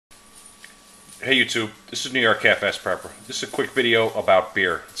Hey YouTube, this is New York Cafe Prepper. This is a quick video about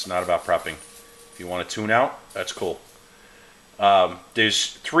beer. It's not about prepping. If you want to tune out, that's cool.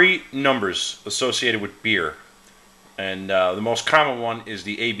 There's three numbers associated with beer, and the most common one is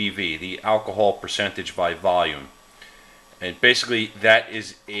the ABV, the alcohol percentage by volume. And basically that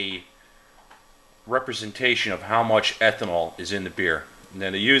is a representation of how much ethanol is in the beer. And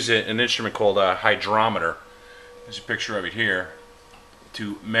then they use an instrument called a hydrometer. There's a picture of it here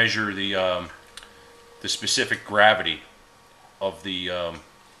to measure the specific gravity of the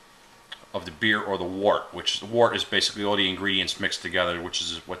beer or the wort, which the wort is basically all the ingredients mixed together, which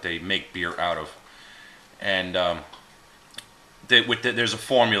is what they make beer out of. And there's a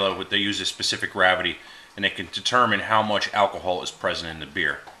formula where they use a specific gravity, and they can determine how much alcohol is present in the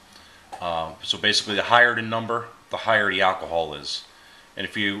beer. So basically, the higher the number, the higher the alcohol is. And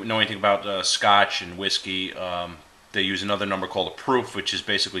if you know anything about Scotch and whiskey, they use another number called a proof, which is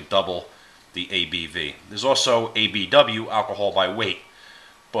basically double the ABV. There's also ABW, alcohol by weight,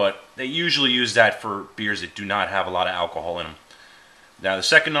 but they usually use that for beers that do not have a lot of alcohol in them. Now the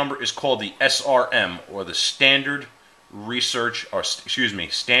second number is called the SRM, or the Standard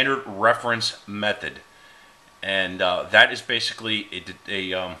Standard Reference Method, and that is basically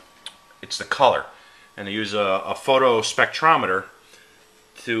it's the color, and they use a photo spectrometer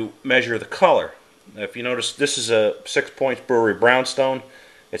to measure the color. Now, if you notice, this is a 6 Points Brewery Brownstone.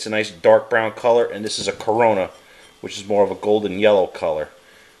 It's a nice dark brown color, and this is a Corona, which is more of a golden yellow color.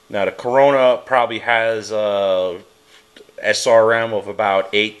 Now the Corona probably has SRM of about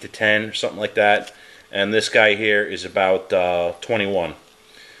 8 to 10 or something like that, and this guy here is about 21.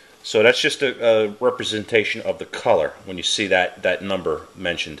 So that's just a representation of the color when you see that number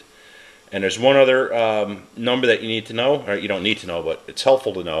mentioned. And there's one other number that you need to know, or you don't need to know, but it's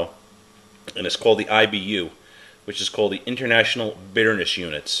helpful to know, and it's called the IBU, which is called the International Bitterness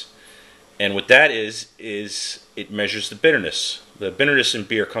Units. And what that is it measures the bitterness. The bitterness in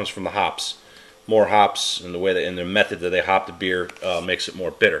beer comes from the hops. More hops, and the method that they hop the beer makes it more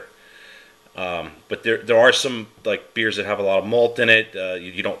bitter. But there are some beers that have a lot of malt in it.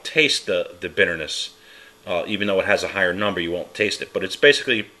 You don't taste the bitterness. Even though it has a higher number, you won't taste it. But it's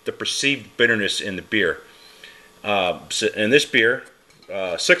basically the perceived bitterness in the beer. In this beer,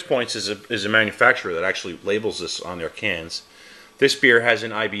 6 Points is a manufacturer that actually labels this on their cans. This beer has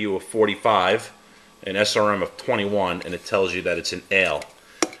an IBU of 45, an SRM of 21, and it tells you that it's an ale.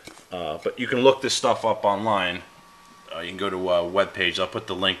 But you can look this stuff up online. You can go to a webpage. I'll put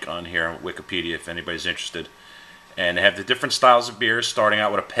the link on here on Wikipedia if anybody's interested. And they have the different styles of beers, starting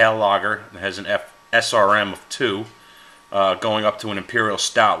out with a pale lager that has an SRM of 2, going up to an imperial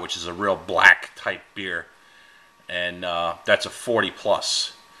stout, which is a real black type beer, and that's a 40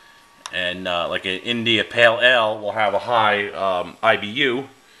 plus. And like an India Pale Ale will have a high IBU,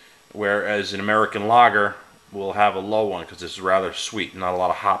 whereas an American lager will have a low one because it's rather sweet. Not a lot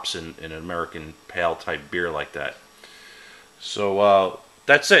of hops in an American pale type beer like that. So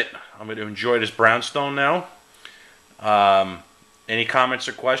that's it. I'm going to enjoy this Brownstone now. Any comments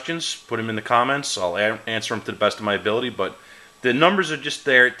or questions, put them in the comments. I'll answer them to the best of my ability, but the numbers are just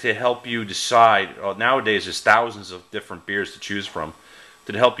there to help you decide. Nowadays there's thousands of different beers to choose from,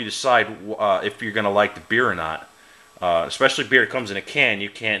 to help you decide if you're going to like the beer or not. Especially beer that comes in a can, you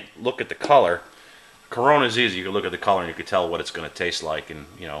can't look at the color. Corona is easy. You can look at the color and you can tell what it's going to taste like, and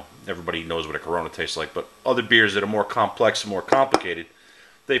everybody knows what a Corona tastes like. But other beers that are more complex and more complicated,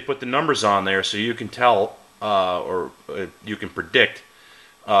 they put the numbers on there so you can tell or you can predict.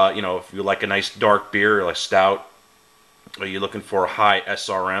 If you like a nice dark beer like stout, are you looking for a high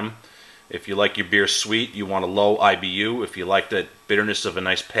SRM? If you like your beer sweet, you want a low IBU. If you like the bitterness of a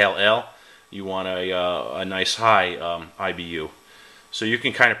nice pale ale, you want a nice high IBU. So you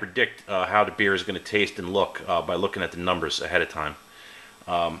can kind of predict how the beer is going to taste and look by looking at the numbers ahead of time.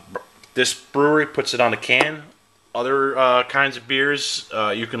 This brewery puts it on the can. Other kinds of beers,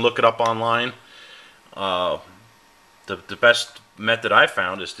 you can look it up online. The best method I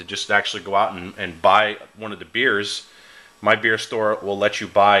found is to just actually go out and buy one of the beers. My beer store will let you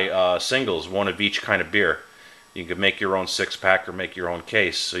buy singles, one of each kind of beer. You can make your own 6-pack or make your own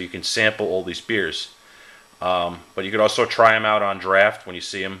case, so you can sample all these beers. But you could also try them out on draft when you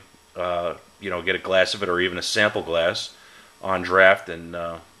see them. Get a glass of it, or even a sample glass on draft, and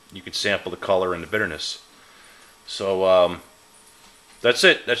you can sample the color and the bitterness. So that's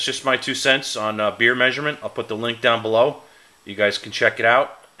it. That's just my 2 cents on beer measurement. I'll put the link down below. You guys can check it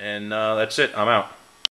out, and that's it. I'm out.